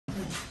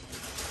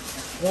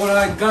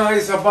Alright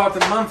guys,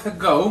 about a month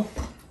ago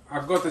I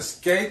got a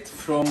skate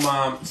from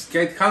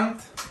Skate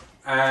Hunt,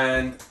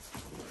 and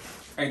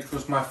it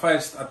was my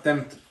first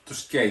attempt to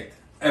skate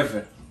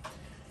ever.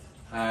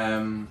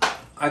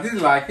 I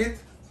did like it.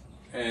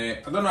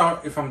 I don't know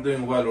if I'm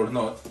doing well or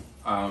not,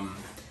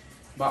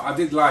 but I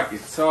did like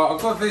it. So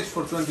I got this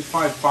for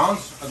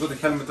 £25. I got a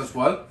helmet as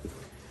well.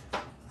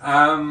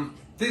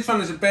 This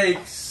one is a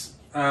base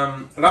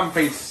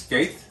rampage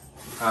skate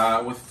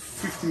with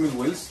 50mm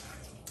wheels.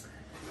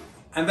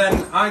 And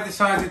then I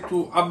decided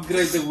to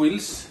upgrade the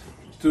wheels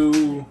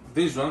to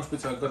these ones,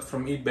 which I got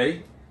from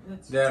eBay.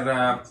 They're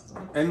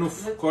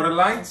Enuf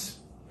Coralites.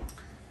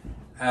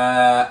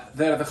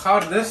 They're the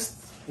hardest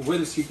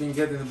wheels you can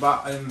get in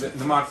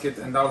the market,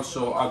 and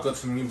also I got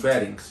some new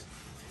bearings.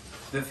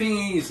 The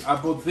thing is, I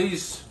bought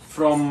these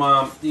from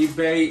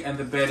eBay and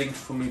the bearings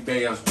from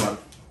eBay as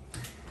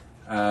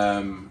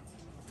well.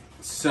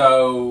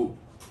 So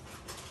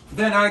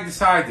then I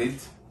decided,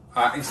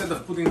 instead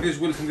of putting these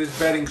wheels and these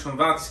bearings on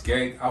that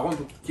skate, I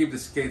wanted to keep the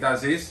skate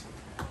as is.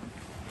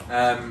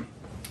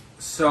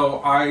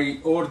 So I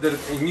ordered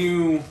a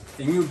new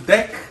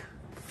deck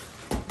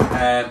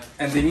and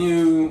a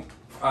new.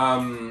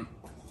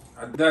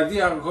 The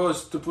idea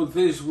was to put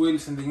these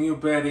wheels and the new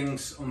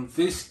bearings on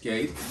this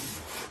skate,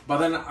 but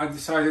then I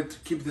decided to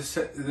keep this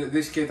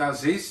skate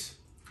as is.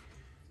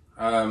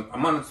 I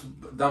managed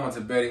to damage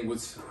the bearing,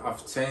 which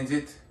I've changed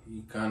it.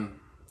 You can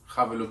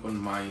have a look on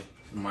my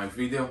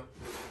video,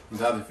 in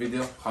the other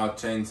video, how to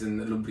change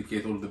and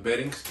lubricate all the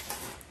bearings.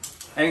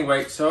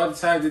 Anyway, so I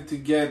decided to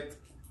get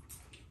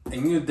a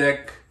new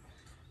deck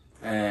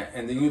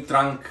and a new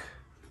trunk,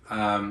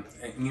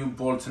 new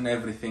bolts and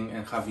everything,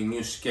 and have a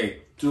new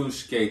skate. 2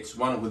 skates,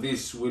 one with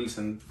these wheels,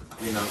 and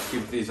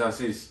keep this as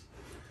is.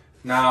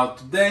 Now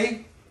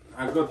today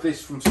I got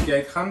this from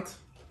Skate Hunt.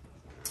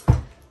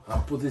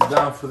 I'll put this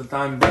down for the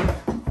time being.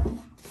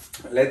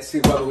 Let's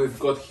see what we've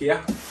got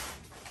here.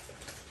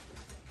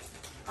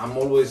 I'm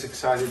always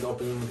excited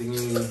opening the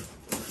new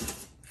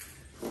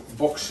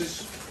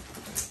boxes.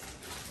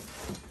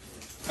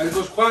 And it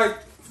was quite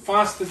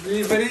fast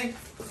delivery.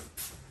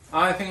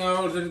 I think I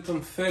ordered it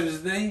on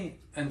Thursday,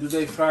 and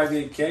today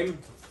Friday it came.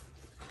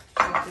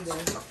 Saturday.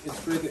 It's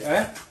pretty,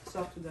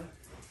 Saturday.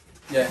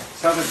 Yeah,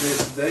 Saturday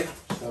is today,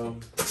 so.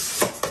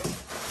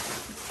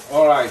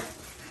 Alright,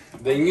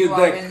 the new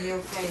deck. In the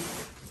UK.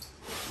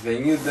 The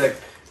new deck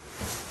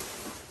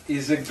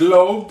is a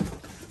globe,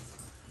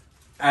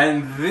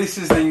 and this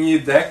is the new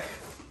deck.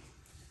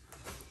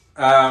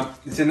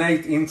 It's an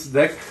 8-inch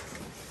deck,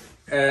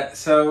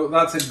 so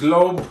that's a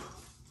globe.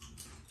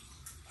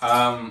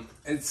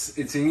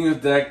 It's a new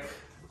deck.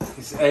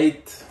 It's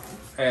 8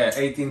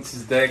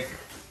 inches deck.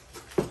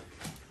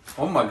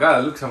 Oh my god,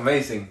 it looks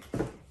amazing.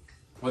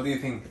 What do you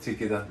think,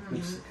 Chiquita?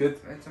 Looks good?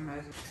 It's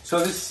amazing. So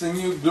this is a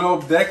new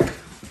globe deck.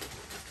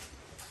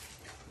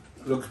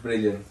 Looks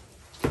brilliant.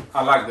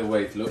 I like the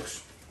way it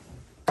looks.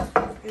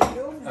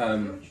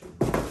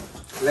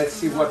 Let's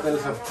see what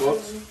else I've got.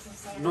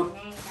 Look.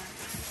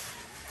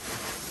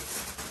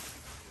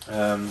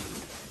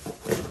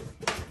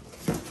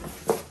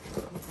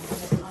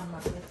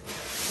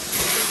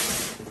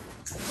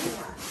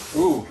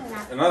 Ooh,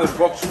 another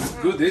box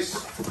with goodies.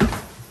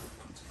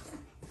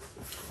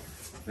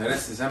 The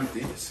rest is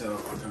empty, so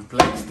I can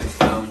place this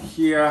down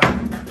here.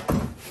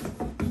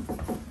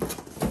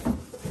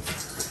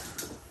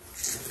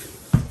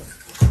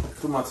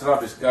 Too much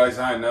rubbish, guys,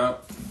 I know.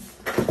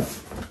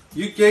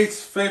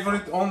 UK's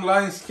favorite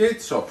online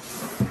skate shop.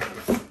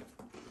 I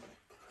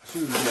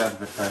shouldn't be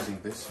advertising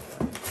this.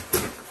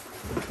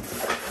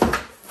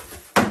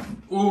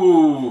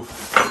 Ooh,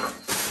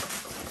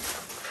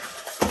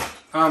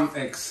 I'm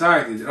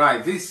excited.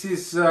 Right, this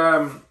is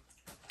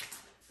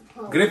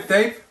grip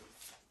tape.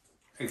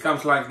 It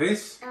comes like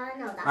this. No,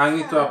 that's I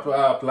need to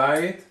apply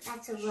it.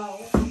 That's a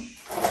roll.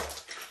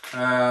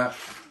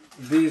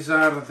 These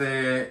are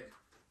the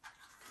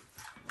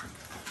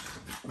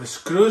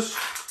screws,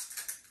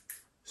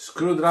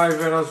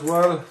 screwdriver as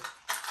well,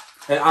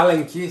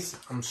 Allen keys.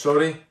 I'm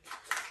sorry.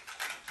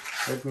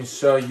 Let me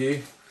show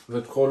you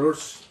the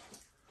colors.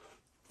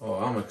 Oh,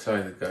 I'm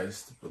excited,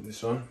 guys, to put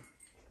this on.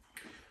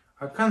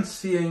 I can't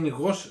see any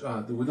washers.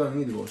 We don't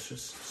need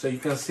washers. So you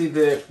can see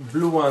the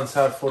blue ones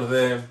are for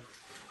the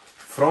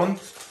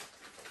front,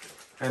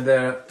 and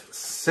they're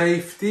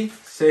safety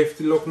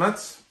lock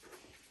nuts.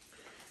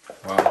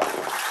 Wow.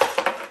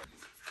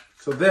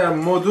 So they are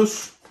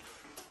modus,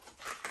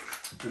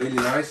 really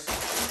nice.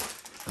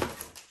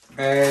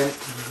 And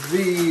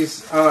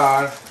these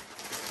are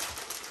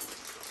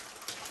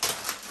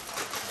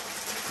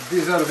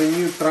the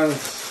new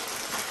trunks.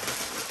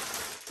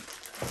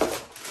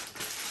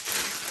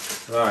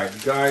 Right,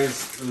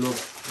 guys, look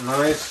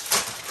nice.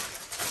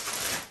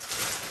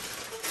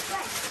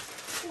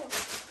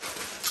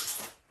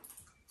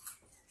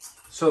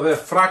 So they're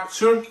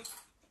fractured.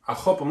 I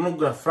hope I'm not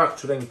gonna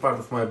fracture any part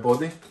of my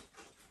body.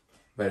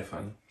 Very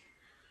funny.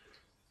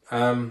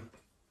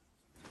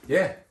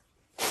 Yeah.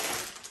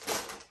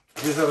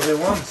 These are the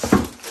ones.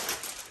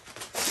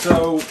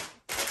 So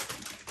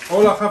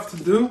all I have to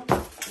do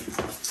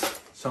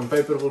some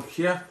paperwork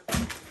here.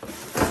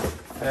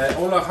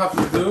 All I have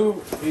to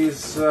do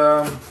is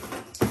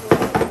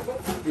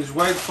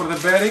wait for the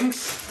bearings.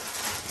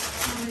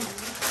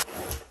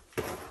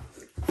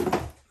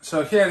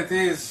 So here it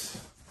is,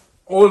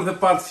 all the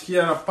parts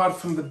here apart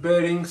from the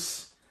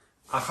bearings.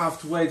 I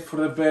have to wait for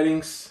the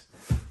bearings.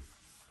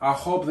 I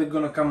hope they're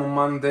gonna come on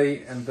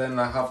Monday, and then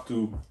I have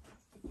to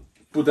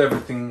put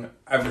everything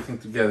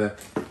together.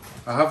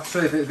 I have to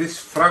say that these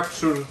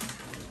fracture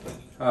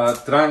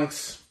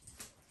trunks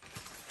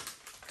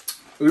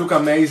look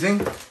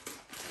amazing,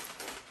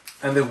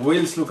 and the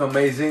wheels look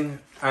amazing,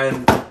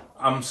 and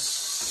I'm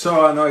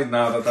so annoyed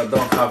now that I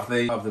don't have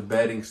the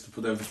bearings to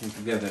put everything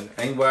together.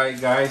 Anyway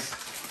guys,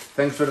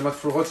 thanks very much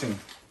for watching.